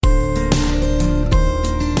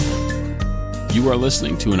You are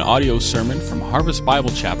listening to an audio sermon from Harvest Bible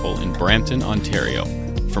Chapel in Brampton, Ontario.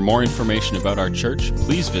 For more information about our church,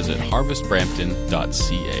 please visit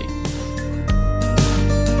harvestbrampton.ca.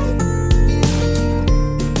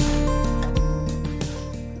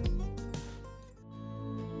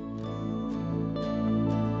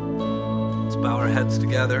 Let's bow our heads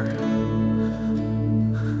together.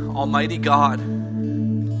 Almighty God,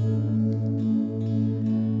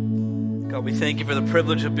 we thank you for the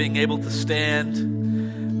privilege of being able to stand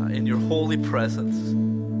in your holy presence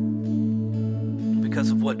because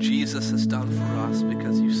of what Jesus has done for us,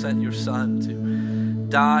 because you sent your Son to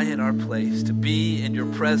die in our place, to be in your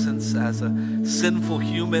presence as a sinful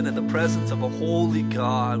human in the presence of a holy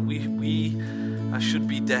God. We should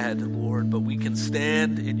be dead, Lord, but we can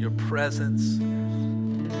stand in your presence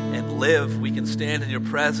and live. We can stand in your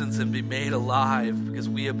presence and be made alive because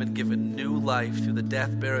we have been given new life through the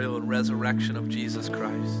death, burial, and resurrection of Jesus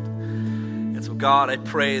Christ. And so, God, I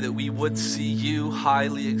pray that we would see you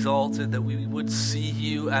highly exalted, that we would see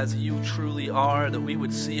you as you truly are, that we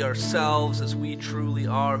would see ourselves as we truly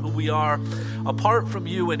are, who we are apart from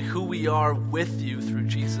you and who we are with you through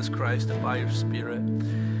Jesus Christ and by your Spirit.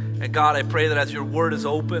 And God, I pray that as your word is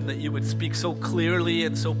open, that you would speak so clearly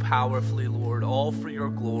and so powerfully, Lord, all for your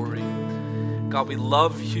glory. God, we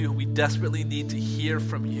love you. We desperately need to hear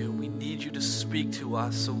from you. We need you to speak to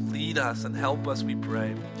us. So lead us and help us, we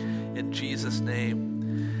pray. In Jesus'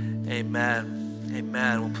 name, amen.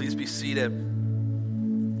 Amen. Well, please be seated.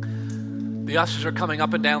 The ushers are coming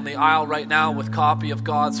up and down the aisle right now with a copy of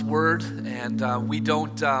God's word. And we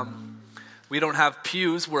don't have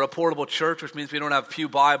pews. We're a portable church, which means we don't have pew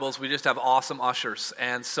Bibles. We just have awesome ushers.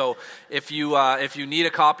 And so if you need a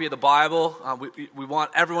copy of the Bible, we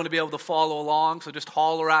want everyone to be able to follow along. So just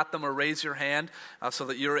holler at them or raise your hand so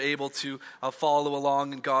that you're able to follow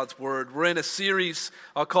along in God's Word. We're in a series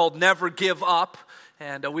called Never Give Up.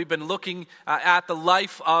 And we've been looking at the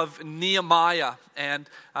life of Nehemiah. And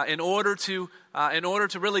in order to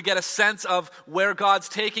really get a sense of where God's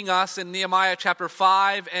taking us in Nehemiah chapter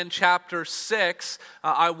 5 and chapter 6,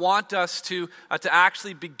 I want us to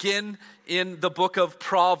actually begin in the book of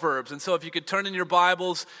Proverbs. And so if you could turn in your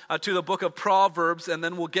Bibles to the book of Proverbs, and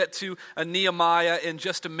then we'll get to Nehemiah in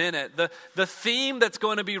just a minute. The theme that's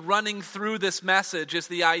going to be running through this message is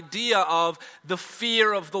the idea of the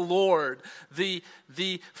fear of the Lord. The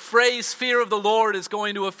phrase fear of the Lord is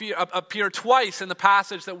going to appear twice in the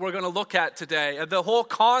passage that we're going to look at today. The whole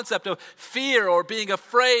concept of fear or being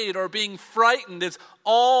afraid or being frightened is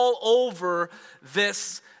all over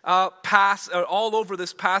this passage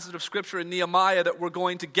of Scripture in Nehemiah that we're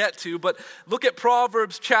going to get to. But look at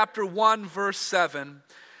Proverbs chapter 1, verse 7.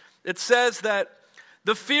 It says that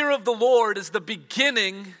the fear of the Lord is the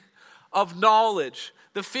beginning of knowledge.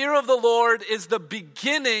 The fear of the Lord is the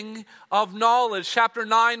beginning of knowledge. Chapter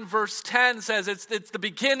 9, verse 10 says it's the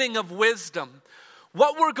beginning of wisdom.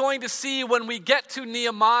 What we're going to see when we get to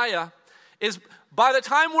Nehemiah is by the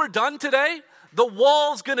time we're done today, the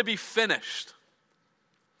wall's going to be finished.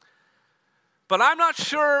 But I'm not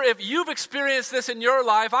sure if you've experienced this in your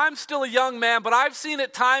life. I'm still a young man, but I've seen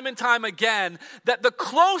it time and time again that the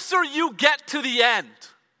closer you get to the end,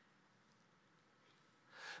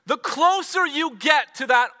 the closer you get to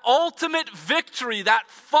that ultimate victory, that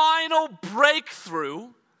final breakthrough,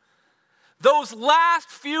 those last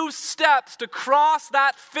few steps to cross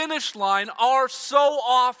that finish line are so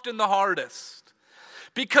often the hardest.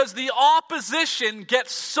 Because the opposition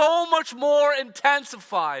gets so much more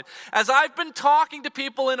intensified. As I've been talking to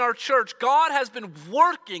people in our church, God has been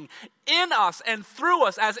working in us and through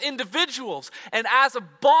us as individuals and as a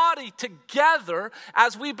body together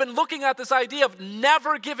as we've been looking at this idea of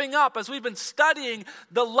never giving up, as we've been studying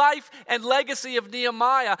the life and legacy of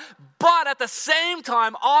Nehemiah. But at the same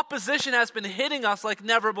time, opposition has been hitting us like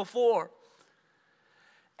never before.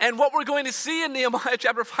 And what we're going to see in Nehemiah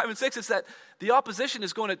chapter 5 and 6 is that the opposition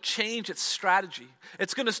is going to change its strategy.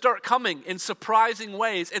 It's going to start coming in surprising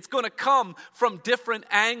ways. It's going to come from different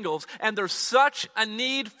angles. And there's such a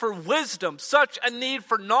need for wisdom, such a need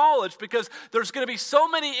for knowledge, because there's going to be so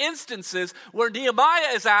many instances where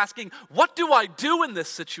Nehemiah is asking, what do I do in this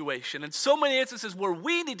situation? And so many instances where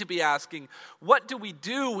we need to be asking, what do we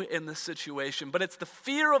do in this situation? But it's the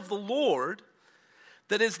fear of the Lord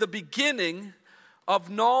that is the beginning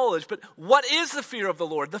of knowledge. But what is the fear of the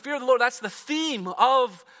Lord? The fear of the Lord, that's the theme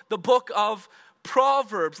of the book of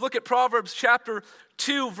Proverbs. Look at Proverbs chapter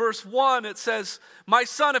 2, verse 1. It says, "My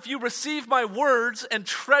son, if you receive my words and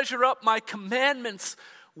treasure up my commandments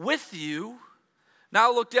with you."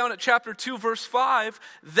 Now look down at chapter 2, verse 5.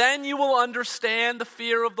 "Then you will understand the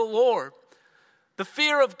fear of the Lord." The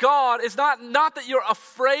fear of God is not that you're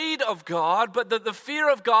afraid of God, but the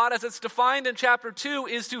fear of God, as it's defined in chapter 2,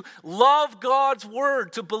 is to love God's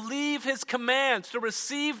word, to believe his commands, to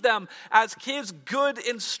receive them as his good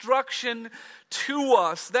instruction to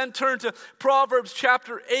us. Then turn to Proverbs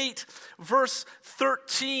chapter 8, verse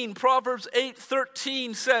 13. Proverbs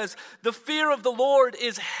 8:13 says, "The fear of the Lord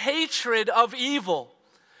is hatred of evil."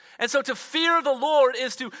 And so to fear the Lord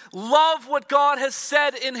is to love what God has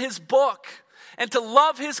said in his book, and to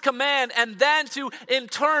love his command, and then to, in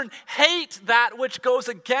turn, hate that which goes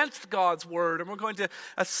against God's word. And we're going to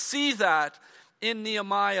see that in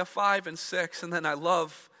Nehemiah 5 and 6. And then I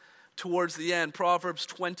love, towards the end, Proverbs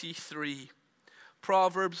 23.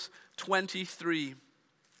 Proverbs 23.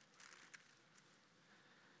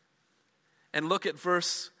 And look at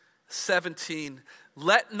verse 17.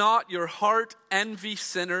 "Let not your heart envy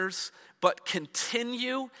sinners, but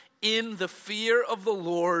continue in the fear of the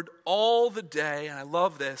Lord all the day." And I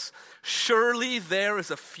love this. "Surely there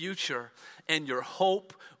is a future, and your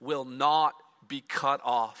hope will not be cut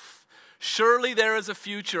off." Surely there is a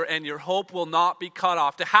future, and your hope will not be cut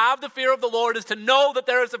off. To have the fear of the Lord is to know that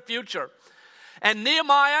there is a future. And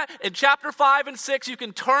Nehemiah, in chapter 5 and 6, you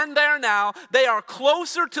can turn there now. They are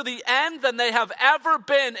closer to the end than they have ever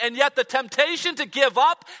been, and yet the temptation to give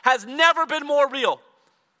up has never been more real.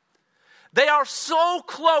 They are so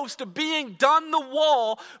close to being done the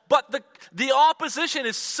wall, but the opposition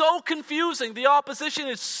is so confusing. The opposition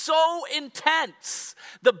is so intense.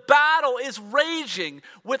 The battle is raging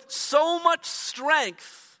with so much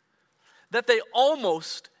strength that they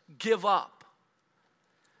almost give up.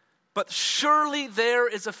 But surely there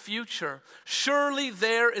is a future. Surely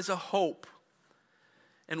there is a hope.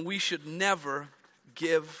 And we should never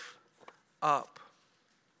give up.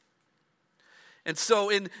 And so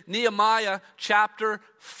in Nehemiah chapter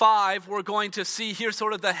 5, we're going to see here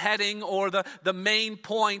sort of the heading or the main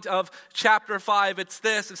point of chapter 5. It's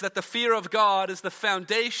this, it's that the fear of God is the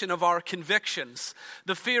foundation of our convictions.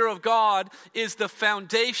 The fear of God is the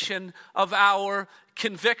foundation of our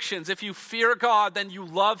convictions. If you fear God, then you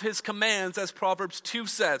love his commands, as Proverbs 2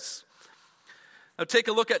 says. Now take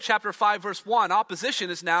a look at chapter 5, verse 1. Opposition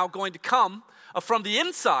is now going to come from the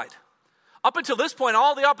inside. Up until this point,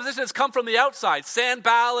 all the opposition has come from the outside.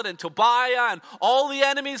 Sanballat and Tobiah and all the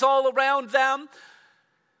enemies all around them.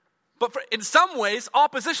 But in some ways,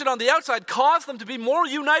 opposition on the outside caused them to be more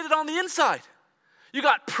united on the inside. You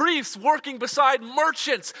got priests working beside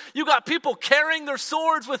merchants. You got people carrying their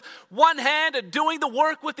swords with one hand and doing the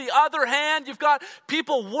work with the other hand. You've got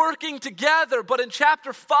people working together. But in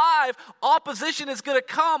chapter 5, opposition is going to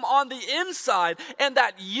come on the inside. And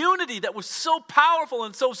that unity that was so powerful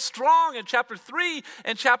and so strong in chapter 3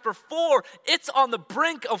 and chapter 4, it's on the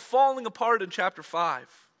brink of falling apart in chapter 5.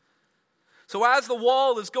 So as the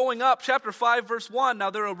wall is going up, chapter 5, verse 1, "Now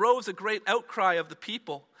there arose a great outcry of the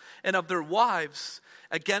people and of their wives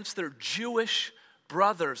against their Jewish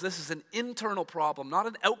brothers." This is an internal problem, not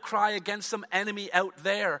an outcry against some enemy out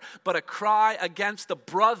there, but a cry against the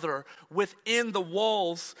brother within the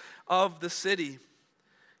walls of the city.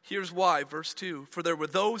 Here's why, verse 2. "For there were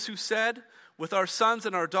those who said, with our sons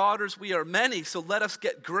and our daughters we are many, so let us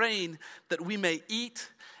get grain that we may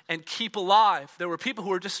eat and keep alive." There were people who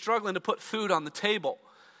were just struggling to put food on the table.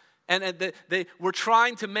 And they were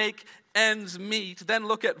trying to make ends meet. Then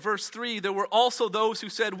look at verse 3. "There were also those who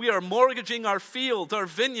said, we are mortgaging our fields, our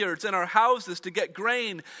vineyards, and our houses to get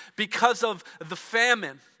grain because of the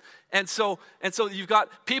famine." And so you've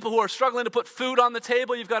got people who are struggling to put food on the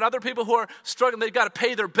table. You've got other people who are struggling. They've got to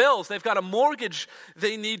pay their bills. They've got a mortgage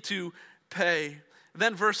they need to pay.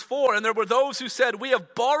 Then verse 4, "And there were those who said, we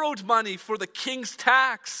have borrowed money for the king's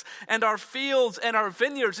tax and our fields and our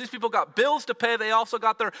vineyards." These people got bills to pay. They also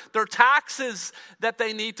got their taxes that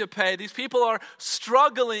they need to pay. These people are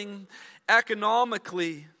struggling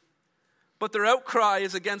economically, but their outcry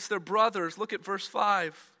is against their brothers. Look at verse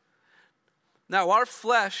 5. "Now our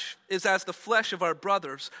flesh is as the flesh of our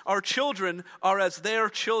brothers. Our children are as their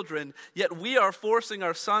children. Yet we are forcing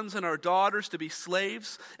our sons and our daughters to be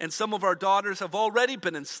slaves, and some of our daughters have already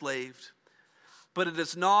been enslaved. But it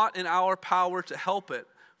is not in our power to help it,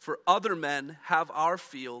 for other men have our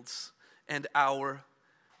fields and our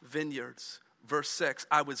vineyards." Verse 6,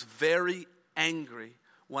 "I was very angry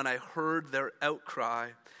when I heard their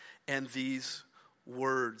outcry and these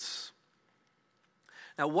words."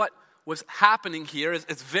 Now what was happening here is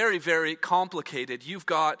it's very, very complicated. You've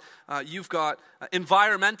got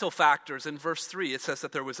environmental factors in verse 3. It says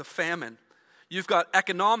that there was a famine. You've got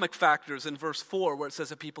economic factors in verse 4 where it says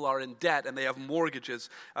that people are in debt and they have mortgages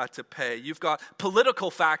to pay. You've got political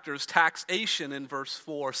factors, taxation in verse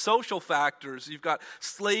 4. Social factors, you've got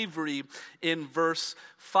slavery in verse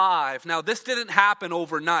 5. Now, this didn't happen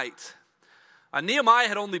overnight. Nehemiah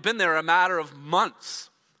had only been there a matter of months.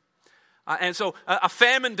 And so a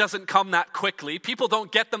famine doesn't come that quickly. People don't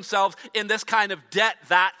get themselves in this kind of debt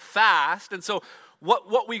that fast. And so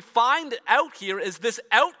what we find out here is this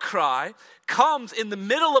outcry comes in the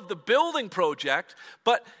middle of the building project,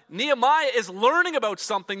 but Nehemiah is learning about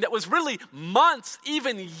something that was really months,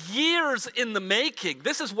 even years in the making.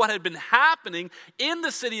 This is what had been happening in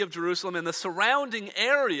the city of Jerusalem and the surrounding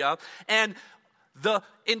area, and the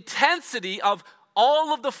intensity of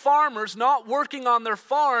all of the farmers not working on their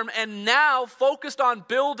farm and now focused on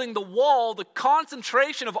building the wall, the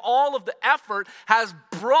concentration of all of the effort has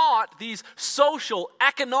brought these social,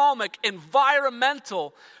 economic,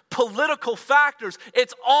 environmental, political factors.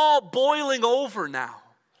 It's all boiling over now.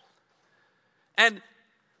 And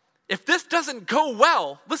if this doesn't go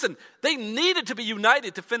well, listen, they needed to be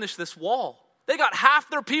united to finish this wall. They got half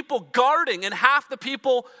their people guarding and half the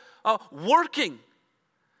people working.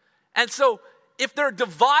 And so if they're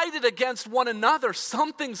divided against one another,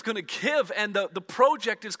 something's going to give and the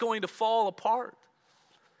project is going to fall apart.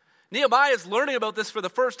 Nehemiah is learning about this for the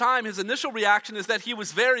first time. His initial reaction is that he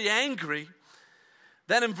was very angry.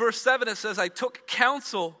 Then in verse 7 it says, I took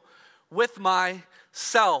counsel with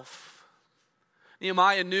myself.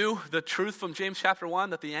 Nehemiah knew the truth from James chapter 1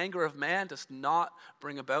 that the anger of man does not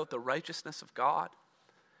bring about the righteousness of God.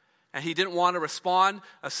 And he didn't want to respond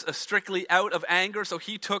strictly out of anger, so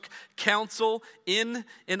he took counsel in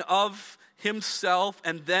and of himself,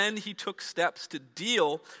 and then he took steps to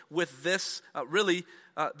deal with this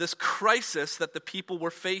this crisis that the people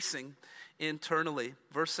were facing internally.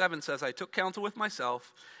 Verse 7 says, I took counsel with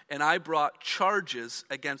myself, and I brought charges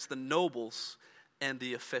against the nobles and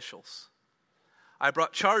the officials. I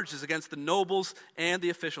brought charges against the nobles and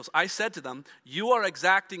the officials. I said to them, you are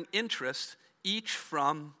exacting interest, each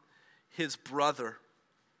from his brother.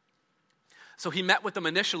 So he met with them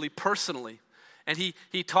initially personally, and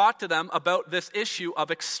he talked to them about this issue of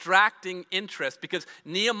extracting interest, because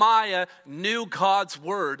Nehemiah knew God's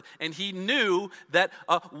word, and he knew that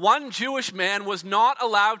one Jewish man was not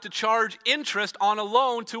allowed to charge interest on a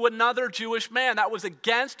loan to another Jewish man. That was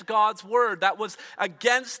against God's word. That was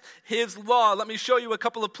against his law. Let me show you a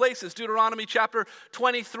couple of places. Deuteronomy chapter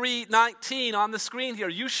 23:19 on the screen here.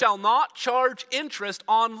 You shall not charge interest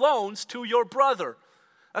on loans to your brother.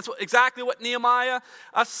 That's exactly what Nehemiah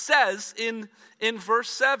says in verse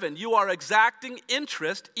 7. You are exacting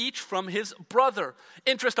interest each from his brother.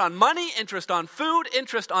 Interest on money, interest on food,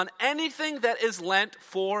 interest on anything that is lent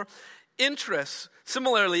for interest.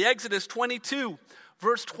 Similarly, Exodus 22,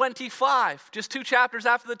 verse 25, just 2 chapters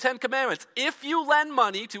after the 10 Commandments. If you lend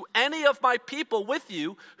money to any of my people with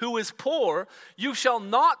you who is poor, you shall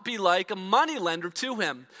not be like a moneylender to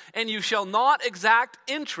him, and you shall not exact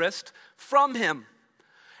interest from him.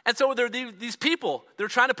 And so there are these people, they're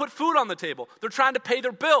trying to put food on the table. They're trying to pay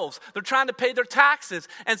their bills. They're trying to pay their taxes.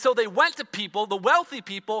 And so they went to people, the wealthy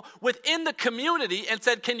people within the community, and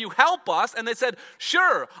said, can you help us? And they said,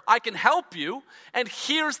 sure, I can help you. And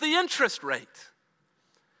here's the interest rate.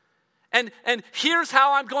 And here's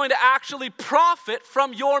how I'm going to actually profit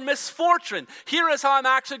from your misfortune. Here is how I'm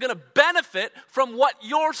actually going to benefit from what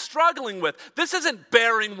you're struggling with. This isn't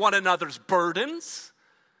bearing one another's burdens.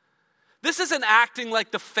 This isn't acting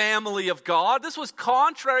like the family of God. This was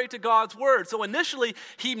contrary to God's word. So initially,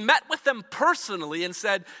 he met with them personally and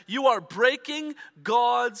said, you are breaking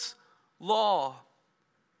God's law.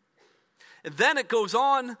 And then it goes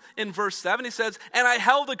on in verse 7, he says, and I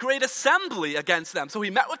held a great assembly against them. So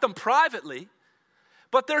he met with them privately,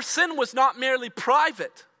 but their sin was not merely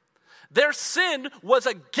private. Their sin was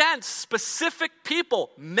against specific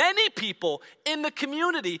people, many people in the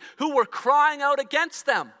community who were crying out against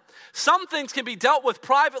them. Some things can be dealt with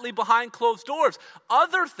privately behind closed doors.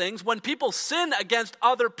 Other things, when people sin against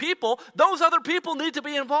other people, those other people need to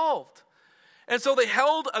be involved. And so they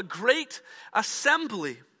held a great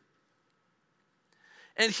assembly.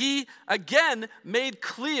 And he, again, made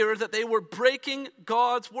clear that they were breaking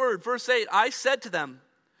God's word. Verse 8, I said to them,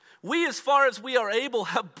 we, as far as we are able,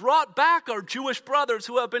 have brought back our Jewish brothers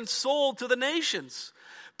who have been sold to the nations.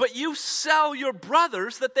 but you sell your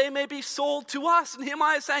brothers that they may be sold to us. And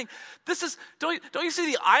Nehemiah is saying, don't you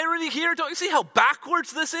see the irony here? Don't you see how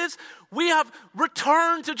backwards this is? We have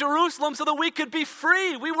returned to Jerusalem so that we could be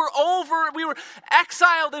free. We were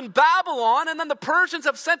exiled in Babylon, and then the Persians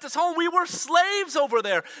have sent us home. We were slaves over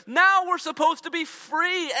there. Now we're supposed to be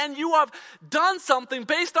free, and you have done something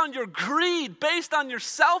based on your greed, based on your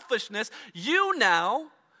selfishness. You now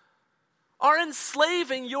are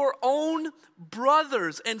enslaving your own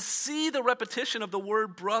brothers. And see the repetition of the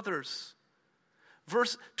word brothers.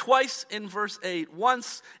 Twice in verse 8,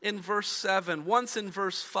 once in verse 7, once in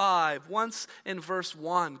verse 5, once in verse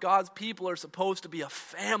 1. God's people are supposed to be a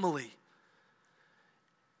family.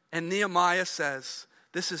 And Nehemiah says,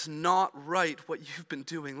 this is not right what you've been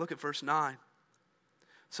doing. Look at verse 9.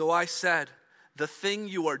 So I said, the thing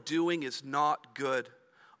you are doing is not good.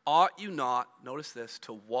 Ought you not, notice this,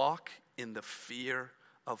 to walk in the fear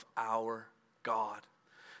of our God,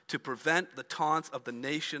 to prevent the taunts of the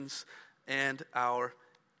nations and our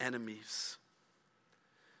enemies.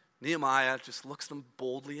 Nehemiah just looks them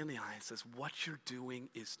boldly in the eye and says, what you're doing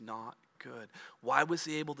is not good. Why was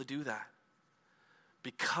he able to do that?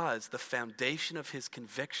 Because the foundation of his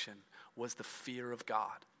conviction was the fear of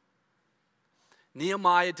God.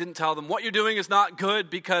 Nehemiah didn't tell them, what you're doing is not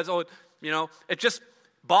good because, it just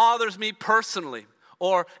bothers me personally.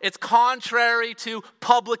 Or it's contrary to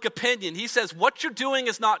public opinion. He says what you're doing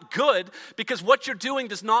is not good because what you're doing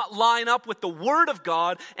does not line up with the Word of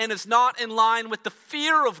God and is not in line with the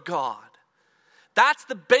fear of God. That's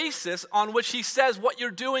the basis on which he says what you're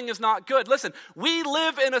doing is not good. Listen, we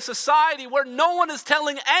live in a society where no one is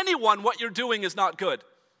telling anyone what you're doing is not good.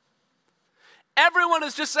 Everyone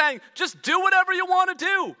is just saying, just do whatever you want to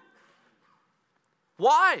do.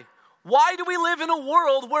 Why? Why do we live in a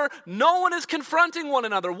world where no one is confronting one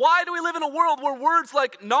another? Why do we live in a world where words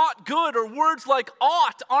like not good or words like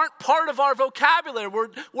ought aren't part of our vocabulary,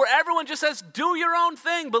 where everyone just says, do your own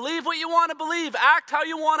thing, believe what you want to believe, act how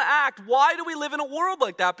you want to act? Why do we live in a world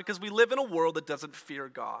like that? Because we live in a world that doesn't fear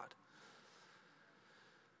God.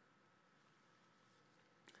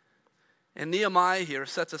 And Nehemiah here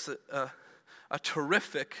sets us a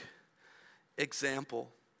terrific example.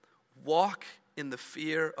 Walk in the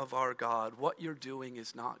fear of our God. What you're doing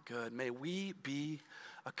is not good. May we be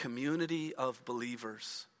a community of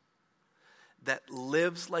believers that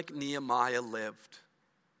lives like Nehemiah lived.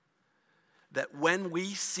 That when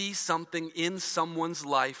we see something in someone's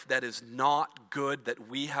life that is not good, that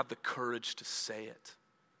we have the courage to say it.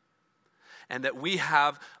 And that we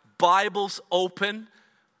have Bibles open,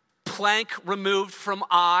 plank removed from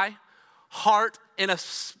eye, heart in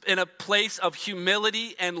a place of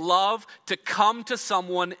humility and love to come to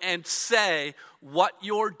someone and say, what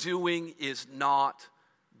you're doing is not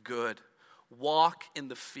good. Walk in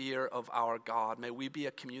the fear of our God. May we be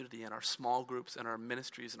a community in our small groups, in our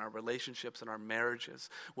ministries, in our relationships, in our marriages,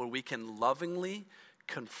 where we can lovingly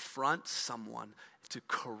confront someone to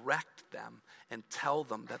correct them and tell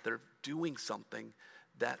them that they're doing something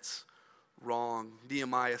that's wrong.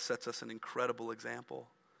 Nehemiah sets us an incredible example.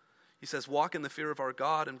 He says, walk in the fear of our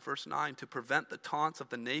God in verse 9 to prevent the taunts of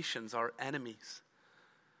the nations, our enemies.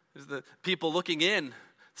 There's the people looking in,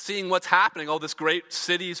 seeing what's happening. Oh, this great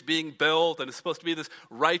city's being built and it's supposed to be this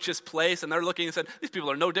righteous place. And they're looking and saying, these people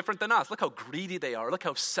are no different than us. Look how greedy they are. Look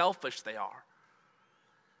how selfish they are.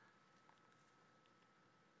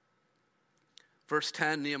 Verse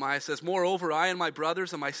 10, Nehemiah says, moreover, I and my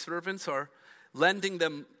brothers and my servants are lending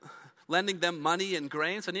them money and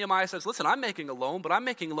grain. So Nehemiah says, listen, I'm making a loan, but I'm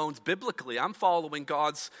making loans biblically. I'm following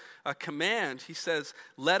God's command. He says,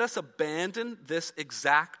 let us abandon this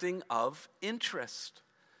exacting of interest.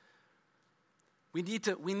 We need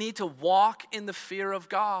to walk in the fear of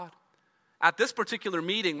God. At this particular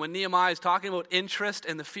meeting, when Nehemiah is talking about interest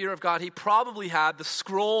and the fear of God, he probably had the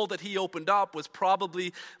scroll that he opened up was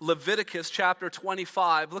probably Leviticus chapter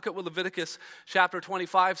 25. Look at what Leviticus chapter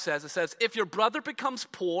 25 says. It says, if your brother becomes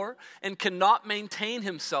poor and cannot maintain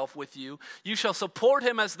himself with you, you shall support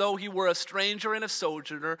him as though he were a stranger and a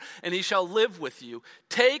sojourner, and he shall live with you.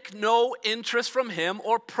 Take no interest from him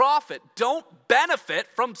or profit. Don't benefit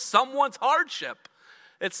from someone's hardship.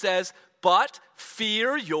 It says, but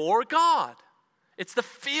fear your God. It's the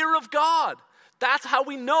fear of God. That's how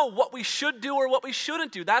we know what we should do or what we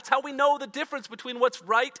shouldn't do. That's how we know the difference between what's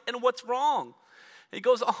right and what's wrong. He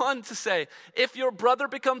goes on to say, if your brother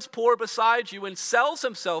becomes poor beside you and sells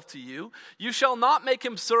himself to you, you shall not make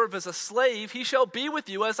him serve as a slave. He shall be with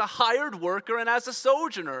you as a hired worker and as a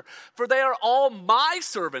sojourner. For they are all my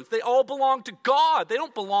servants. They all belong to God. They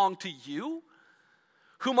don't belong to you.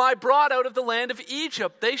 whom I brought out of the land of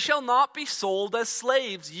Egypt. They shall not be sold as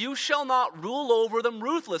slaves. You shall not rule over them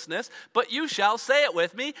ruthlessness, but you shall, say it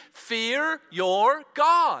with me, fear your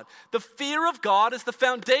God. The fear of God is the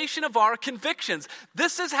foundation of our convictions.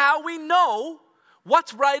 This is how we know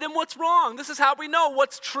what's right and what's wrong. This is how we know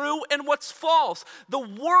what's true and what's false. The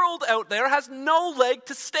world out there has no leg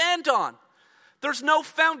to stand on. There's no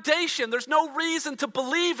foundation. There's no reason to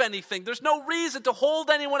believe anything. There's no reason to hold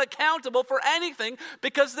anyone accountable for anything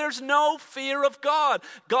because there's no fear of God.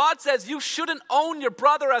 God says you shouldn't own your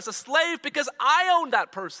brother as a slave because I own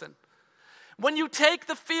that person. When you take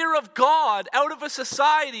the fear of God out of a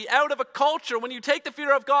society, out of a culture, when you take the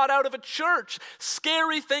fear of God out of a church,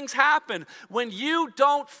 scary things happen. When you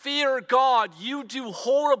don't fear God, you do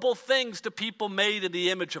horrible things to people made in the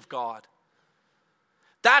image of God.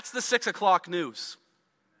 That's the 6 o'clock news.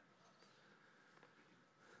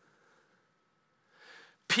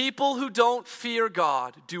 People who don't fear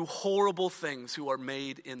God do horrible things who are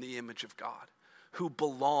made in the image of God, who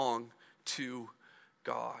belong to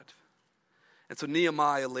God. And so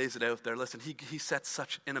Nehemiah lays it out there. Listen, he sets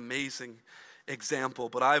such an amazing example,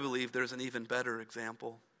 but I believe there's an even better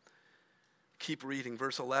example. Keep reading,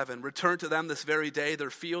 verse 11. Return to them this very day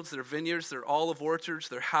their fields, their vineyards, their olive orchards,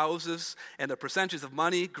 their houses, and the percentages of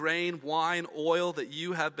money, grain, wine, oil that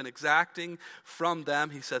you have been exacting from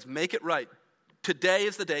them. He says, make it right. Today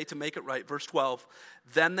is the day to make it right. Verse 12.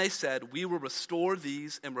 Then they said, we will restore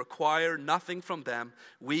these and require nothing from them.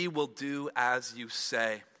 We will do as you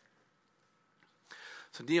say.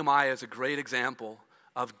 So Nehemiah is a great example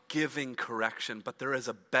of giving correction, but there is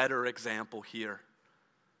a better example here.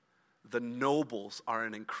 The nobles are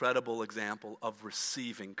an incredible example of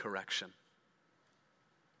receiving correction.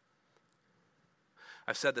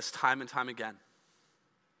 I've said this time and time again.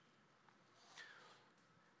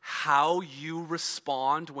 How you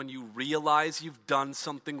respond when you realize you've done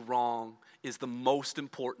something wrong is the most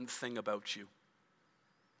important thing about you.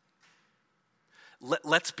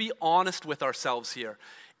 Let's be honest with ourselves here.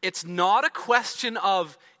 It's not a question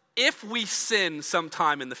of if we sin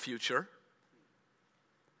sometime in the future.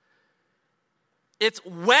 It's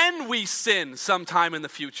when we sin sometime in the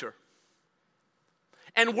future.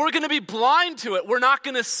 And we're going to be blind to it. We're not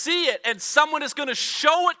going to see it. And someone is going to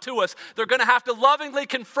show it to us. They're going to have to lovingly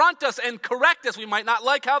confront us and correct us. We might not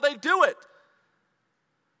like how they do it.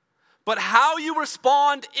 But how you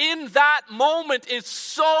respond in that moment is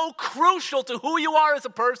so crucial to who you are as a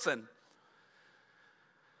person.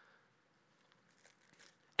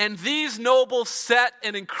 And these nobles set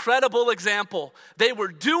an incredible example. They were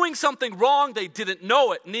doing something wrong. They didn't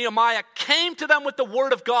know it. Nehemiah came to them with the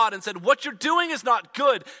word of God and said, what you're doing is not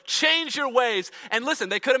good. Change your ways. And listen,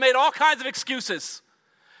 they could have made all kinds of excuses.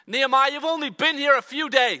 Nehemiah, you've only been here a few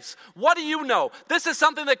days. What do you know? This is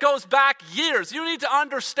something that goes back years. You need to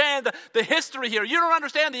understand the history here. You don't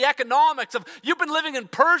understand the economics of, you've been living in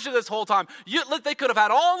Persia this whole time. They could have had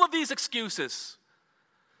all of these excuses.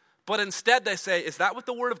 But instead they say, is that what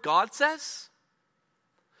the Word of God says?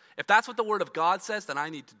 If that's what the Word of God says, then I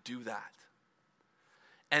need to do that.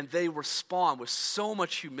 And they respond with so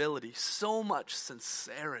much humility, so much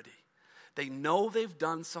sincerity. They know they've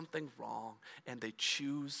done something wrong, and they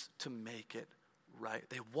choose to make it right.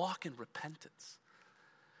 They walk in repentance.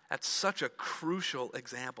 That's such a crucial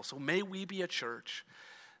example. So may we be a church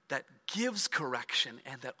that gives correction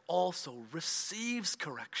and that also receives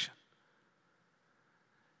correction.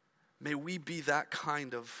 May we be that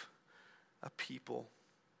kind of a people.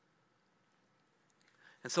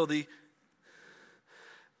 And so the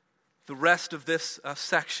rest of this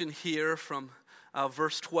section here from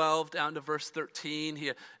verse 12 down to verse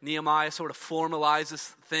 13, Nehemiah sort of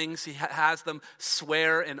formalizes things. He has them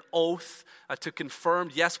swear an oath to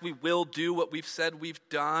confirm, yes, we will do what we've said we've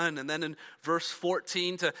done. And then in verse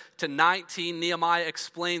 14 to 19, Nehemiah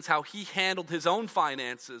explains how he handled his own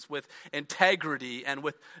finances with integrity and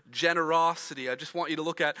with generosity. I just want you to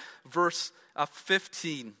look at verse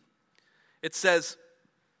 15. It says,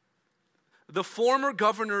 the former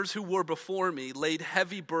governors who were before me laid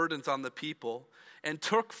heavy burdens on the people and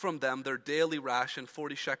took from them their daily ration,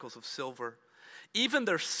 40 shekels of silver. Even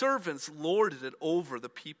their servants lorded it over the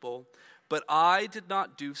people, but I did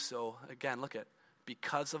not do so. Again, look at,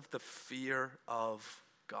 because of the fear of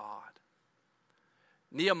God.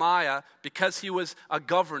 Nehemiah, because he was a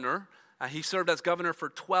governor, he served as governor for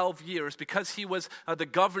 12 years. Because he was the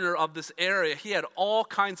governor of this area, he had all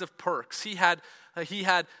kinds of perks. He had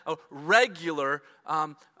a regular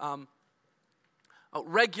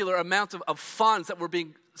regular amounts of funds that were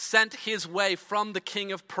being sent his way from the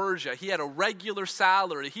king of Persia. He had a regular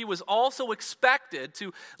salary. He was also expected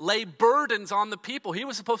to lay burdens on the people. He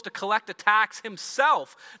was supposed to collect a tax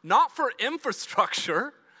himself, not for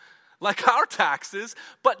infrastructure like our taxes,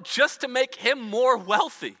 but just to make him more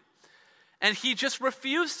wealthy. And he just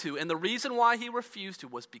refused to. And the reason why he refused to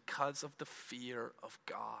was because of the fear of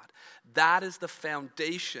God. That is the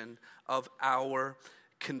foundation of our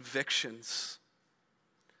convictions.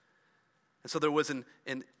 And so there was an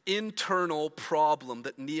internal problem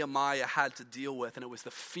that Nehemiah had to deal with, and it was the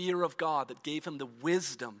fear of God that gave him the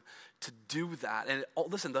wisdom to do that. And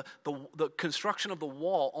listen, the construction of the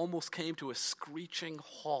wall almost came to a screeching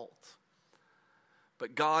halt.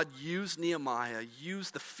 But God used Nehemiah,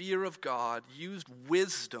 used the fear of God, used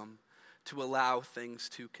wisdom to allow things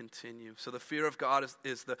to continue. So the fear of God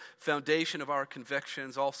is the foundation of our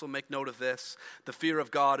convictions. Also make note of this. The fear of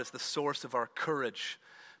God is the source of our courage.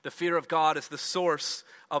 The fear of God is the source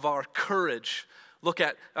of our courage. Look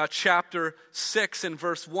at chapter 6 and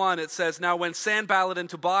verse 1. It says, "Now when Sanballat and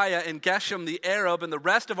Tobiah and Geshem the Arab and the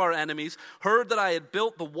rest of our enemies heard that I had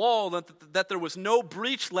built the wall and that there was no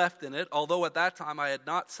breach left in it, although at that time I had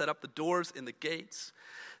not set up the doors in the gates,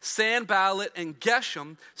 Sanballat and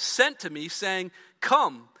Geshem sent to me saying,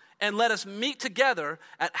 'Come and let us meet together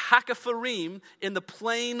at Hakkephirim in the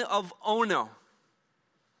plain of Ono.'"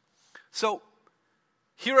 So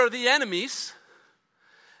here are the enemies.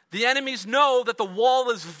 The enemies know that the wall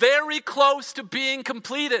is very close to being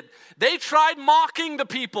completed. They tried mocking the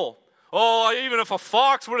people. Oh, even if a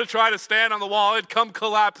fox were to try to stand on the wall, it'd come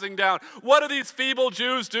collapsing down. What are these feeble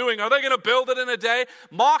Jews doing? Are they going to build it in a day?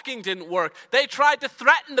 Mocking didn't work. They tried to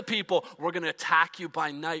threaten the people. We're going to attack you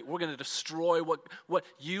by night. We're going to destroy what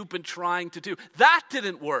you've been trying to do. That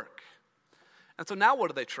didn't work. And so now what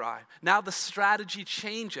do they try? Now the strategy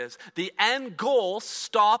changes. The end goal,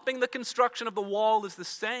 stopping the construction of the wall, is the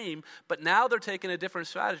same, but now they're taking a different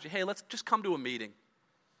strategy. Hey, let's just come to a meeting.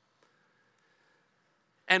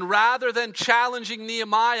 And rather than challenging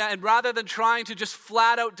Nehemiah, and rather than trying to just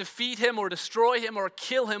flat out defeat him or destroy him or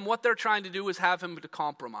kill him, what they're trying to do is have him to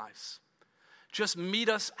compromise. Just meet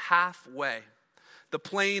us halfway. The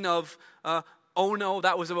plain of Ono,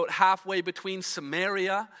 that was about halfway between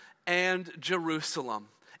Samaria and Jerusalem.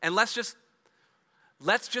 And let's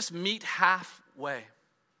just meet halfway.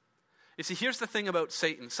 You see, here's the thing about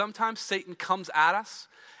Satan. Sometimes Satan comes at us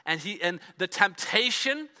and the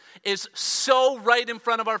temptation is so right in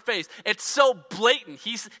front of our face. It's so blatant.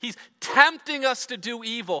 He's tempting us to do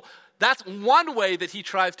evil. That's one way that he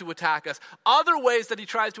tries to attack us. Other ways that he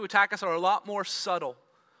tries to attack us are a lot more subtle,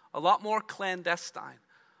 a lot more clandestine,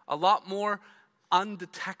 a lot more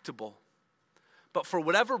undetectable. But for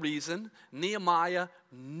whatever reason, Nehemiah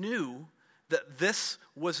knew that this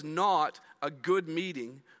was not a good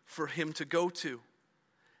meeting for him to go to.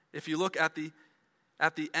 If you look at the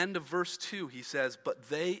end of verse 2, he says, "But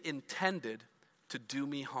they intended to do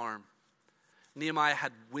me harm." Nehemiah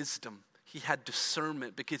had wisdom. He had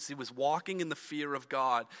discernment because he was walking in the fear of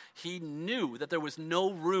God. He knew that there was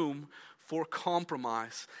no room for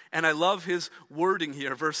compromise. And I love his wording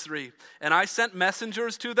here, verse 3. "And I sent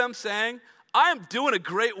messengers to them saying, 'I am doing a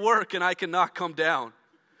great work and I cannot come down.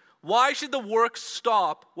 Why should the work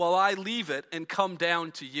stop while I leave it and come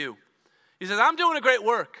down to you?'" He says, "I'm doing a great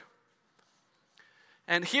work."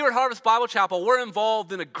 And here at Harvest Bible Chapel, we're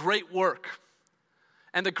involved in a great work.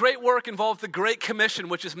 And the great work involves the Great Commission,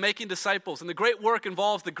 which is making disciples. And the great work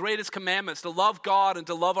involves the greatest commandments, to love God and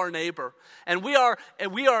to love our neighbor. And we are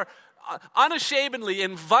unashamedly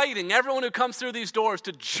inviting everyone who comes through these doors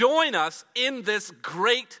to join us in this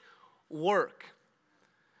great work.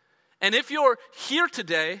 And if you're here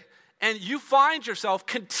today and you find yourself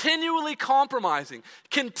continually compromising,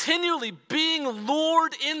 continually being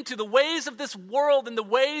lured into the ways of this world and the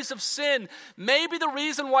ways of sin, maybe the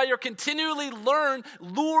reason why you're continually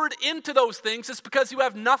lured into those things is because you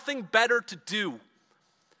have nothing better to do.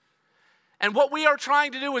 And what we are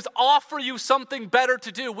trying to do is offer you something better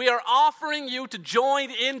to do. We are offering you to join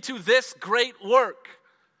into this great work.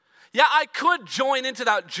 Yeah, I could join into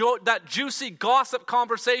that juicy gossip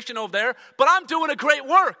conversation over there, but I'm doing a great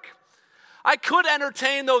work. I could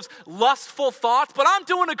entertain those lustful thoughts, but I'm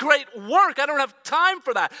doing a great work. I don't have time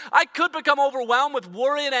for that. I could become overwhelmed with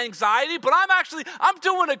worry and anxiety, but I'm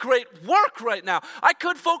doing a great work right now. I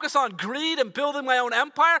could focus on greed and building my own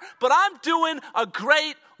empire, but I'm doing a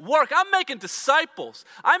great work. I'm making disciples.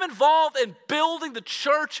 I'm involved in building the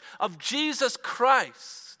church of Jesus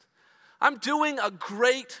Christ. I'm doing a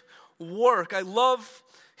great work. I love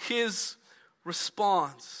his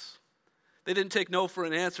response. They didn't take no for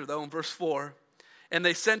an answer, though, in verse 4. And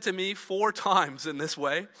they sent to me 4 times in this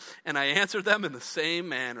way, and I answered them in the same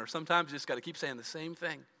manner. Sometimes you just got to keep saying the same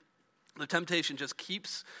thing. The temptation just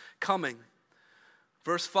keeps coming.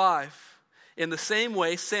 Verse 5, in the same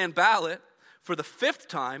way, Sanballat, for the 5th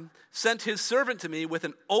time, sent his servant to me with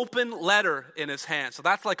an open letter in his hand. So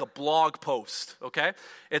that's like a blog post, okay?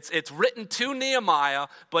 It's written to Nehemiah,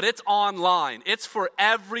 but it's online. It's for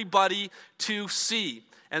everybody to see.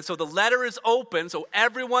 And so the letter is open, so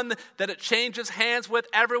everyone that it changes hands with,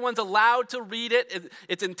 everyone's allowed to read it.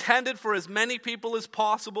 It's intended for as many people as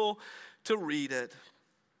possible to read it.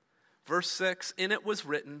 Verse 6, in it was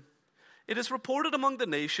written, it is reported among the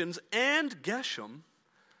nations and Geshem.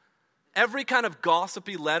 Every kind of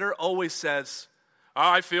gossipy letter always says,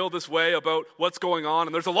 I feel this way about what's going on,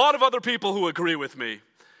 and there's a lot of other people who agree with me.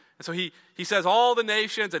 And so he says all the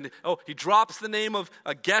nations, and he drops the name of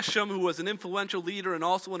Geshem, who was an influential leader and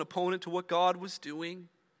also an opponent to what God was doing.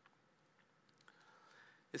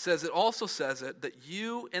 It also says that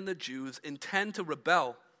you and the Jews intend to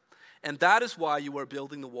rebel, and that is why you are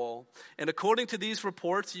building the wall. And according to these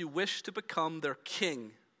reports, you wish to become their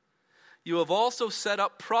king. You have also set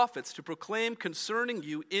up prophets to proclaim concerning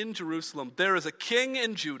you in Jerusalem, there is a king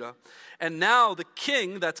in Judah. And now the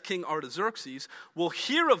king, that's King Artaxerxes, will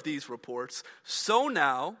hear of these reports. So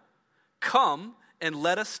now, come and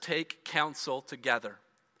let us take counsel together.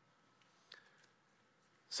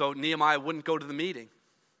 So Nehemiah wouldn't go to the meeting.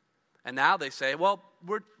 And now they say, well,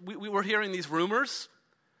 we're hearing these rumors.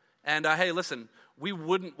 And hey, listen, we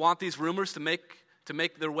wouldn't want these rumors to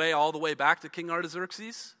make their way all the way back to King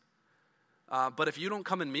Artaxerxes. But if you don't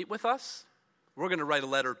come and meet with us, we're going to write a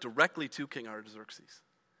letter directly to King Artaxerxes.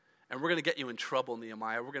 And we're going to get you in trouble,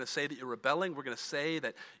 Nehemiah. We're going to say that you're rebelling. We're going to say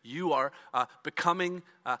that you are becoming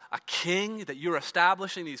a king, that you're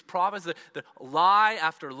establishing these provinces. The lie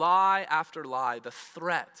after lie after lie, the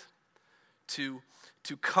threat to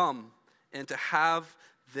come and to have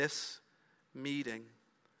this meeting.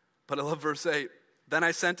 But I love verse 8. Then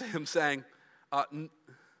I sent to him saying,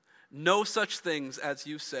 no such things as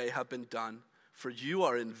you say have been done, for you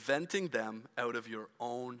are inventing them out of your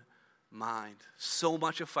own mind. So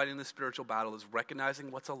much of fighting the spiritual battle is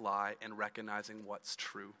recognizing what's a lie and recognizing what's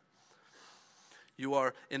true. You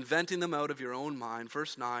are inventing them out of your own mind.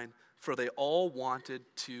 Verse 9, for they all wanted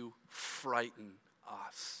to frighten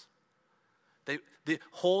us. The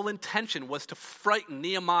whole intention was to frighten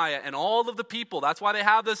Nehemiah and all of the people. That's why they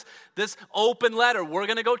have this open letter. We're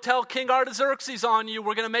going to go tell King Artaxerxes on you.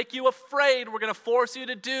 We're going to make you afraid. We're going to force you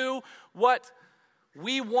to do what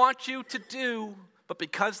we want you to do. But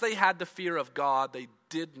because they had the fear of God, they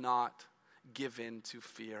did not give in to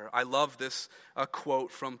fear. I love this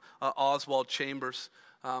quote from Oswald Chambers.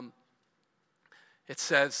 It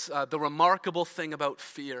says, the remarkable thing about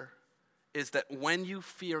fear is that when you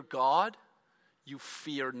fear God, you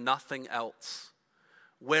fear nothing else.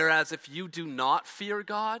 Whereas if you do not fear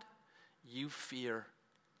God, you fear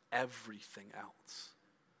everything else.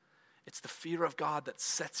 It's the fear of God that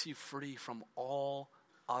sets you free from all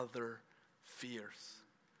other fears.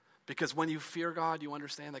 Because when you fear God, you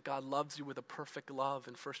understand that God loves you with a perfect love.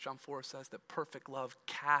 And 1 John 4 says that perfect love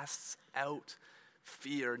casts out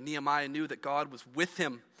fear. Nehemiah knew that God was with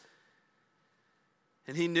him.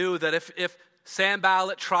 And he knew that if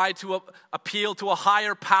Sanballat tried to appeal to a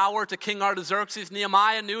higher power, to King Artaxerxes,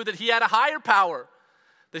 Nehemiah knew that he had a higher power,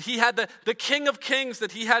 that he had the King of Kings,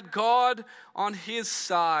 that he had God on his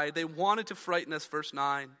side. They wanted to frighten us, verse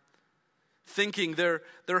 9, thinking their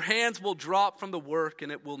hands will drop from the work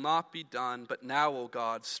and it will not be done. But now, O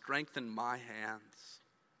God, strengthen my hands.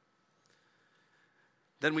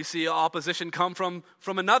 Then we see opposition come from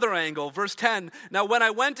another angle. Verse 10, now when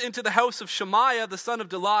I went into the house of Shemaiah, the son of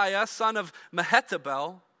Delaiah, son of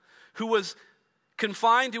Mehetabel, who was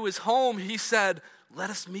confined to his home, he said,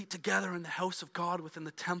 let us meet together in the house of God within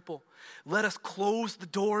the temple. Let us close the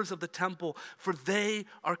doors of the temple, for they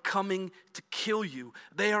are coming to kill you.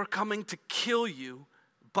 They are coming to kill you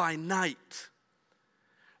by night.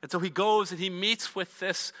 And so he goes and he meets with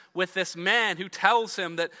this man who tells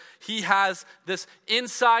him that he has this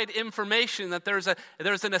inside information, that there's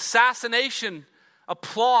an assassination, a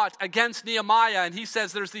plot against Nehemiah. And he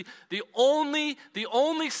says there's the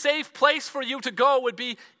only safe place for you to go would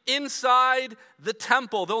be inside the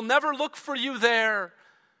temple. They'll never look for you there,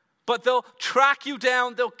 but they'll track you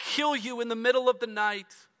down. They'll kill you in the middle of the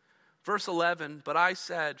night. Verse 11, but I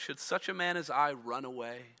said, should such a man as I run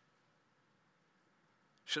away?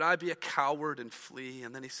 Should I be a coward and flee?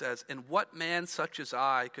 And then he says, and what man such as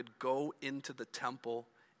I could go into the temple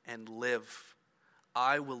and live?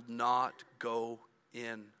 I will not go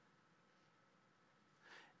in.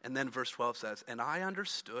 And then verse 12 says, and I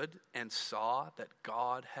understood and saw that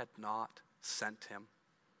God had not sent him.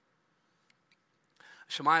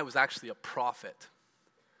 Shemaiah was actually a prophet.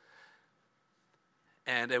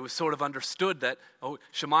 And it was sort of understood that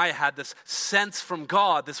Shemaiah had this sense from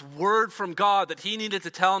God, this word from God that he needed to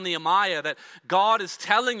tell Nehemiah that God is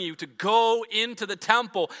telling you to go into the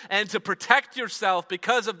temple and to protect yourself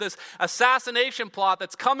because of this assassination plot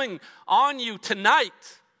that's coming on you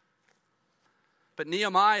tonight. But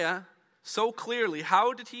Nehemiah, so clearly,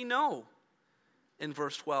 how did he know? In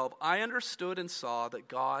verse 12, I understood and saw that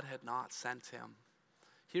God had not sent him.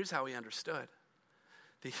 Here's how he understood.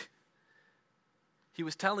 He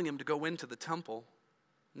was telling him to go into the temple.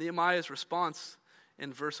 Nehemiah's response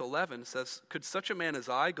in verse 11 says, could such a man as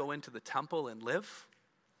I go into the temple and live?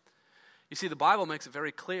 You see, the Bible makes it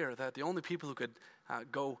very clear that the only people who could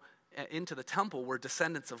go into the temple were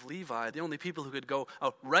descendants of Levi. The only people who could go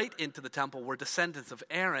right into the temple were descendants of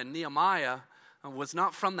Aaron. Nehemiah was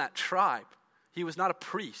not from that tribe. He was not a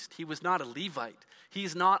priest. He was not a Levite.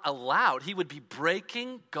 He's not allowed. He would be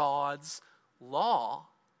breaking God's law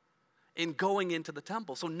in going into the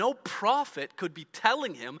temple. So no prophet could be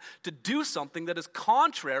telling him to do something that is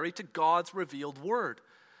contrary to God's revealed word.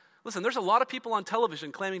 Listen, there's a lot of people on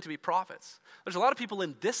television claiming to be prophets. There's a lot of people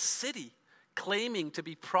in this city claiming to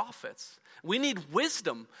be prophets. We need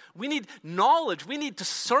wisdom. We need knowledge. We need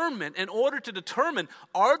discernment in order to determine,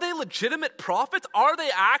 are they legitimate prophets? Are they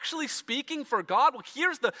actually speaking for God? Well,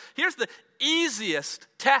 here's the easiest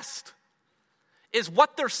test. Is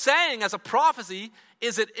what they're saying as a prophecy,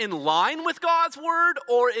 is it in line with God's word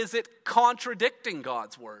or is it contradicting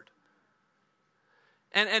God's word?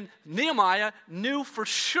 And Nehemiah knew for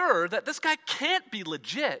sure that this guy can't be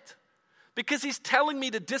legit because he's telling me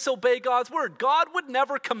to disobey God's word. God would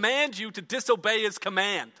never command you to disobey his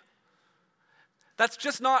command. That's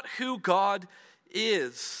just not who God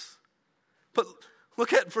is. But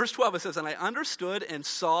look at verse 12. It says, and I understood and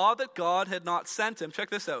saw that God had not sent him. Check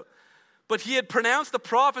this out. But he had pronounced the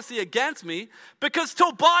prophecy against me because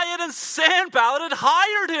Tobiah and Sanballat had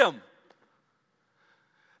hired him.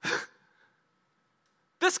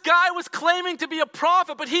 This guy was claiming to be a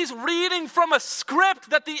prophet, but he's reading from a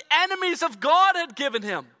script that the enemies of God had given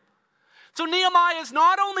him. So Nehemiah is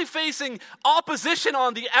not only facing opposition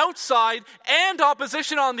on the outside and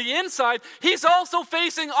opposition on the inside, he's also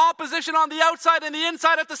facing opposition on the outside and the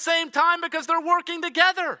inside at the same time because they're working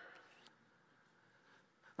together.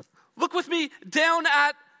 Look with me down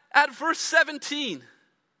at verse 17.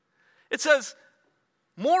 It says,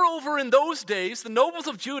 moreover, in those days, the nobles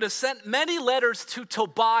of Judah sent many letters to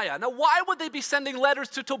Tobiah. Now, why would they be sending letters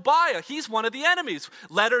to Tobiah? He's one of the enemies.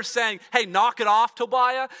 Letters saying, hey, knock it off,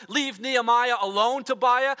 Tobiah. Leave Nehemiah alone,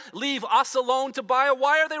 Tobiah. Leave us alone, Tobiah.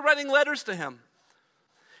 Why are they writing letters to him?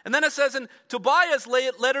 And then it says, and Tobiah's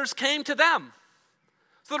letters came to them.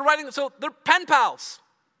 So they're pen pals.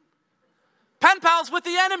 Pen pals with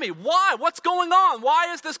the enemy. Why? What's going on?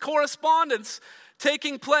 Why is this correspondence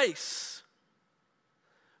taking place?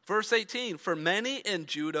 Verse 18, for many in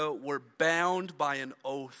Judah were bound by an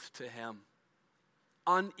oath to him,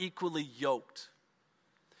 unequally yoked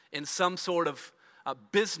in some sort of a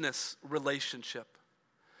business relationship.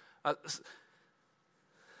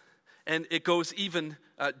 And it goes even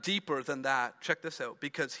deeper than that. Check this out.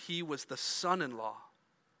 Because he was the son-in-law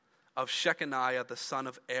of Shechaniah, the son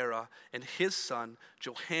of Era, and his son,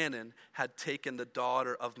 Johanan, had taken the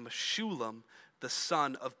daughter of Meshullam, the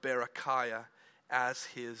son of Berechiah, as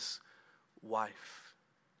his wife.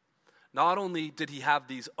 Not only did he have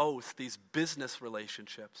these oaths, these business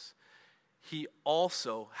relationships, he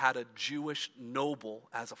also had a Jewish noble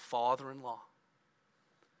as a father-in-law.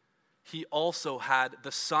 He also had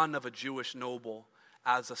the son of a Jewish noble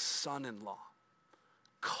as a son-in-law.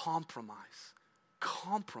 Compromise.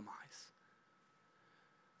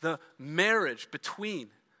 The marriage between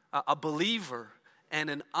a believer and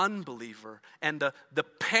an unbeliever, and the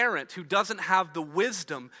parent who doesn't have the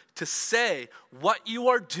wisdom to say what you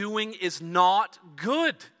are doing is not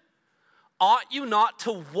good. Ought you not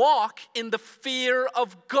to walk in the fear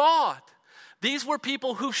of God? These were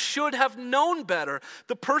people who should have known better.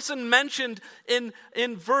 The person mentioned in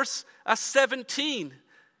verse 17,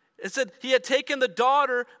 it said he had taken the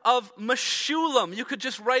daughter of Meshullam. You could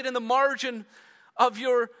just write in the margin of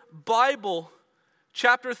your Bible,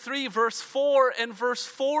 chapter 3, verse 4 and verse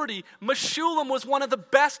 40. Meshullam was one of the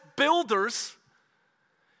best builders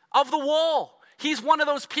of the wall. He's one of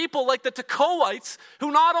those people like the Tekoites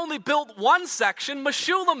who not only built one section,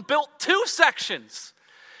 Meshullam built two sections.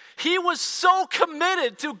 He was so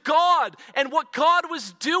committed to God and what God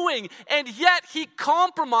was doing, and yet he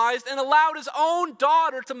compromised and allowed his own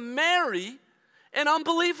daughter to marry an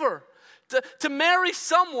unbeliever, to marry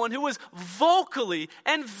someone who was vocally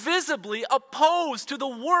and visibly opposed to the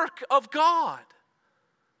work of God.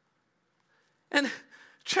 And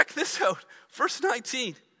check this out, verse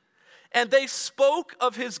 19. And they spoke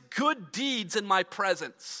of his good deeds in my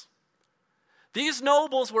presence. These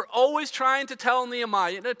nobles were always trying to tell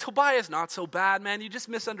Nehemiah, Tobiah's not so bad, man. You just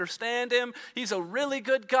misunderstand him. He's a really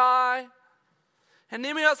good guy. And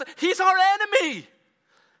Nehemiah was like, he's our enemy.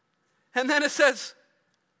 And then it says,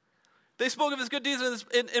 they spoke of his good deeds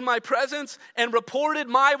in my presence and reported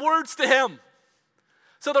my words to him.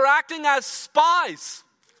 So they're acting as spies.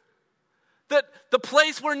 That the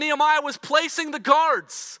place where Nehemiah was placing the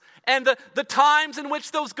guards and the times in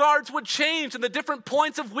which those guards would change and the different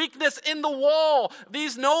points of weakness in the wall.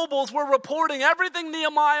 These nobles were reporting everything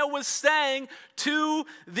Nehemiah was saying to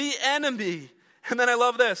the enemy. And then I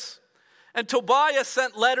love this. And Tobiah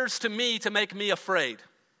sent letters to me to make me afraid.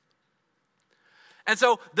 And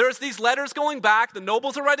so there's these letters going back. The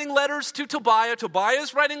nobles are writing letters to Tobiah. Tobiah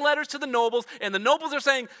is writing letters to the nobles. And the nobles are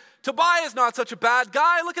saying, Tobiah is not such a bad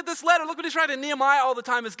guy. Look at this letter. Look what he's writing. Nehemiah all the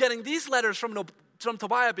time is getting these letters from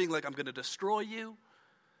Tobiah being like, I'm going to destroy you.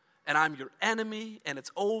 And I'm your enemy. And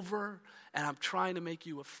it's over. And I'm trying to make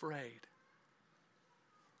you afraid.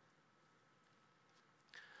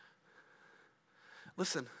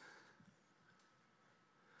 Listen.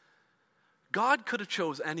 God could have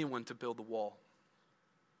chose anyone to build the wall.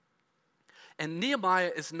 And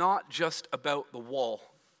Nehemiah is not just about the wall.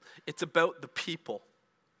 It's about the people.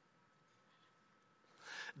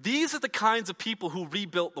 These are the kinds of people who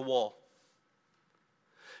rebuilt the wall.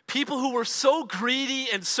 People who were so greedy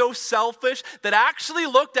and so selfish that actually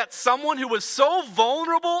looked at someone who was so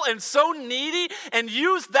vulnerable and so needy and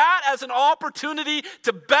used that as an opportunity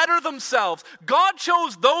to better themselves. God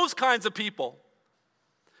chose those kinds of people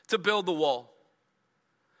to build the wall.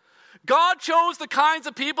 God chose the kinds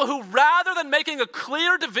of people who, rather than making a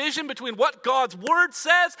clear division between what God's word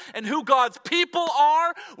says and who God's people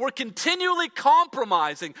are, were continually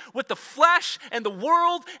compromising with the flesh and the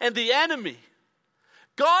world and the enemy.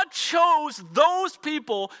 God chose those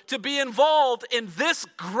people to be involved in this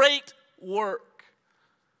great work.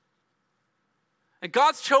 And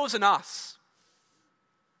God's chosen us.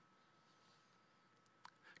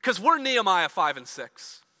 Because we're Nehemiah 5 and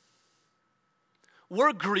 6.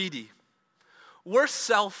 We're greedy. We're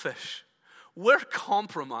selfish. We're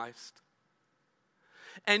compromised.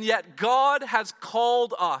 And yet God has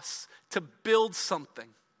called us to build something.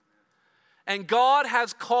 And God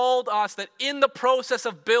has called us that in the process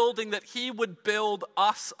of building that he would build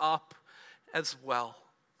us up as well.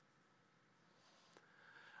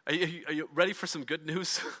 Are you ready for some good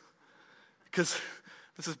news? Because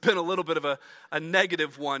this has been a little bit of a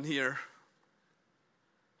negative one here.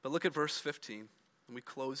 But look at verse 15. And we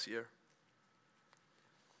close here.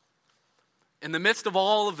 In the midst of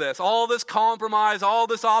all of this compromise, all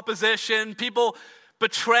this opposition, people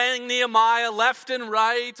betraying Nehemiah left and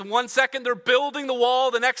right. And 1 second they're building the wall,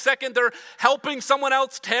 the next second they're helping someone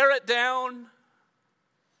else tear it down.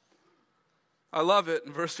 I love it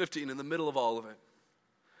in verse 15, in the middle of all of it.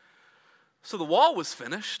 So the wall was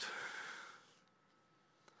finished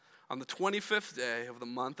on the 25th day of the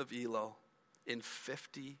month of Elul in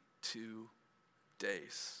 52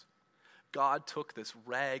 days. God took this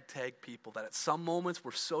ragtag people that at some moments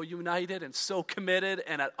were so united and so committed,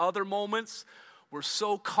 and at other moments were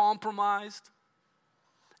so compromised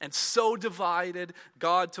and so divided.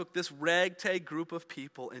 God took this ragtag group of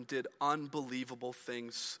people and did unbelievable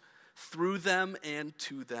things through them and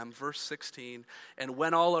to them. Verse 16, and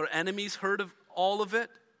when all our enemies heard of all of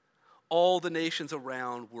it, all the nations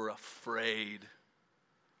around were afraid.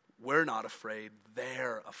 We're not afraid,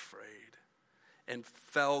 they're afraid. And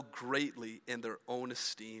fell greatly in their own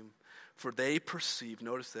esteem. For they perceived,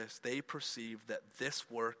 notice this, they perceived that this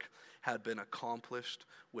work had been accomplished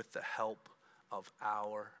with the help of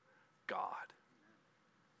our God.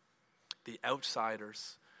 The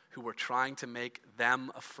outsiders who were trying to make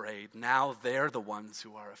them afraid, now they're the ones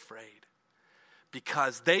who are afraid.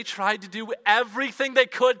 Because they tried to do everything they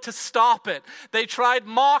could to stop it. They tried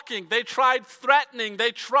mocking, they tried threatening,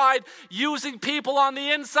 they tried using people on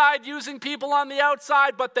the inside, using people on the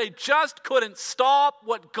outside, but they just couldn't stop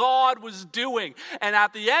what God was doing. And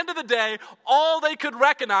at the end of the day, all they could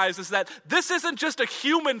recognize is that this isn't just a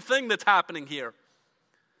human thing that's happening here.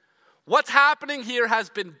 What's happening here has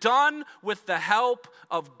been done with the help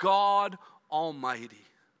of God Almighty.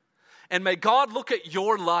 And may God look at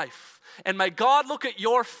your life. And may God look at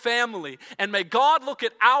your family. And may God look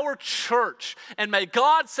at our church. And may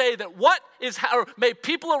God say that or may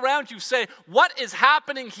people around you say, what is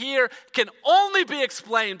happening here can only be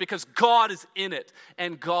explained because God is in it.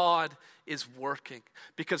 And God is working.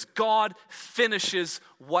 Because God finishes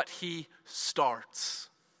what he starts.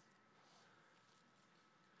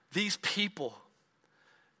 These people,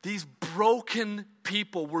 these broken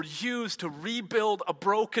people were used to rebuild a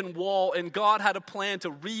broken wall, and God had a plan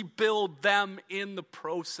to rebuild them in the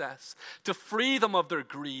process, to free them of their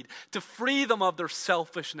greed, to free them of their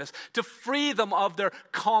selfishness, to free them of their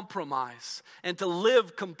compromise, and to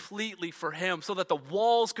live completely for him so that the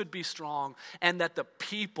walls could be strong and that the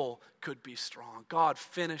people could be strong. God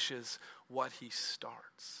finishes what he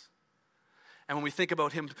starts. And when we think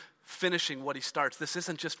about him finishing what he starts, this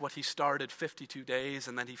isn't just what he started 52 days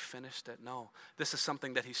and then he finished it. No, this is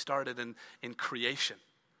something that he started in creation.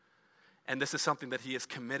 And this is something that he is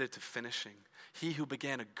committed to finishing. He who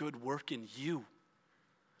began a good work in you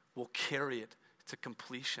will carry it to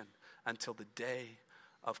completion until the day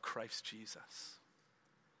of Christ Jesus.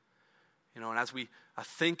 And as we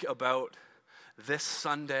think about this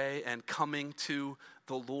Sunday and coming to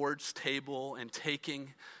the Lord's table and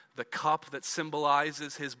taking the cup that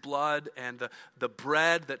symbolizes his blood and the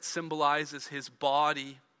bread that symbolizes his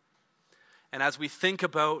body. And as we think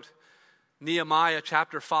about Nehemiah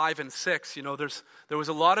chapter 5 and 6, there was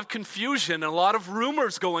a lot of confusion and a lot of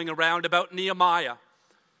rumors going around about Nehemiah.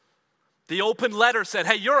 The open letter said,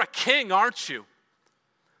 hey, you're a king, aren't you?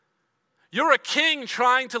 You're a king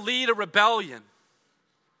trying to lead a rebellion.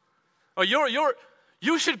 Or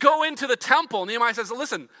you should go into the temple. Nehemiah says,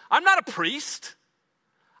 listen, I'm not a priest.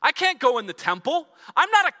 I can't go in the temple. I'm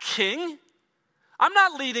not a king. I'm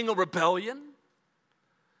not leading a rebellion.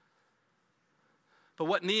 But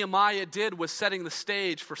what Nehemiah did was setting the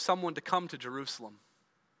stage for someone to come to Jerusalem.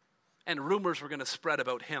 And rumors were going to spread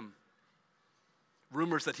about him.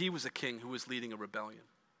 Rumors that he was a king who was leading a rebellion.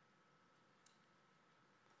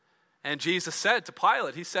 And Jesus said to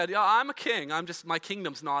Pilate, he said, yeah, I'm a king. My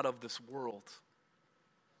kingdom's not of this world.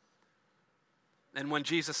 And when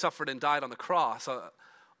Jesus suffered and died on the cross,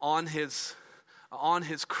 on his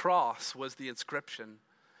cross was the inscription,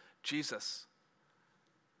 Jesus,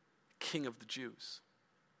 King of the Jews.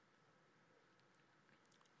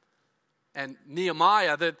 And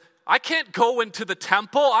Nehemiah, that I can't go into the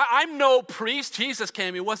temple. I'm no priest. Jesus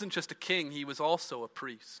came. He wasn't just a king. He was also a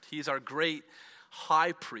priest. He's our great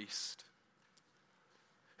high priest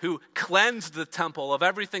who cleansed the temple of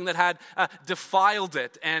everything that had defiled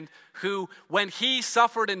it, and who, when he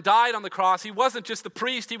suffered and died on the cross, he wasn't just the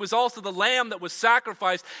priest, he was also the lamb that was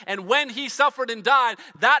sacrificed. And when he suffered and died,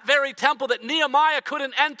 that very temple that Nehemiah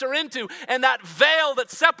couldn't enter into, and that veil that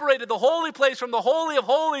separated the holy place from the Holy of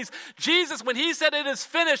Holies, Jesus, when he said it is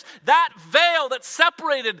finished, that veil that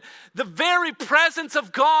separated the very presence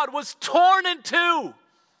of God was torn in two.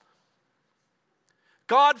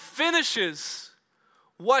 God finishes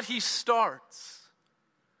what he starts.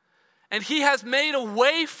 And he has made a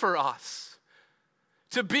way for us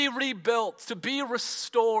to be rebuilt, to be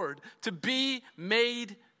restored, to be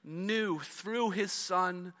made new through his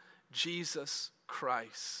Son, Jesus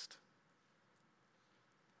Christ.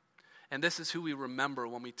 And this is who we remember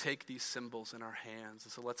when we take these symbols in our hands.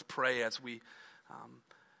 And so let's pray as we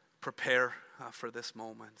prepare for this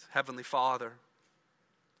moment. Heavenly Father,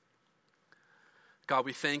 God,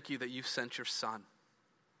 we thank you that you sent your Son.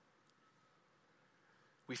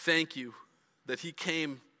 We thank you that he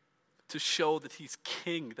came to show that he's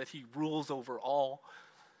king, that he rules over all.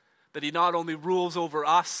 That he not only rules over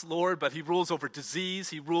us, Lord, but he rules over disease,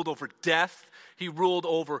 he ruled over death, he ruled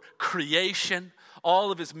over creation. All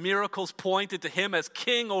of his miracles pointed to him as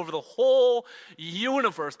king over the whole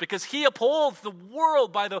universe because he upholds the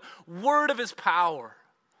world by the word of his power.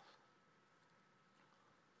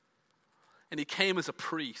 And he came as a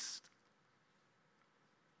priest.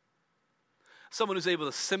 Someone who's able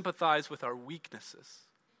to sympathize with our weaknesses.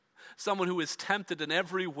 Someone who is tempted in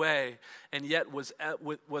every way and yet was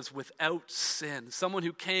without sin. Someone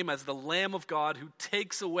who came as the Lamb of God who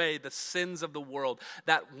takes away the sins of the world.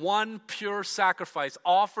 That one pure sacrifice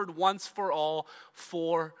offered once for all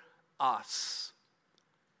for us.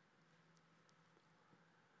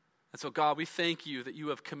 And so God, we thank you that you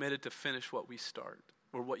have committed to finish what we start,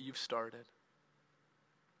 or what you've started.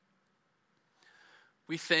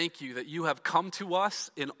 We thank you that you have come to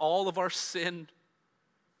us in all of our sin,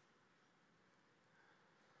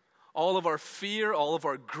 all of our fear, all of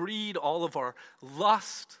our greed, all of our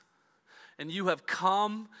lust, and you have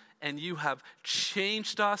come and you have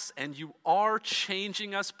changed us, and you are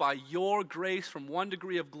changing us by your grace from one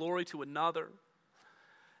degree of glory to another.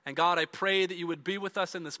 And God, I pray that you would be with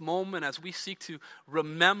us in this moment as we seek to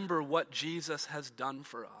remember what Jesus has done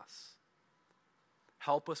for us.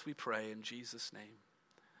 Help us, we pray, in Jesus' name.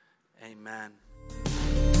 Amen.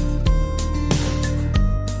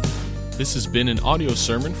 This has been an audio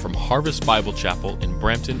sermon from Harvest Bible Chapel in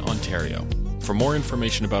Brampton, Ontario. For more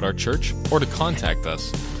information about our church or to contact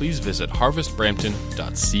us, please visit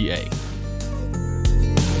harvestbrampton.ca.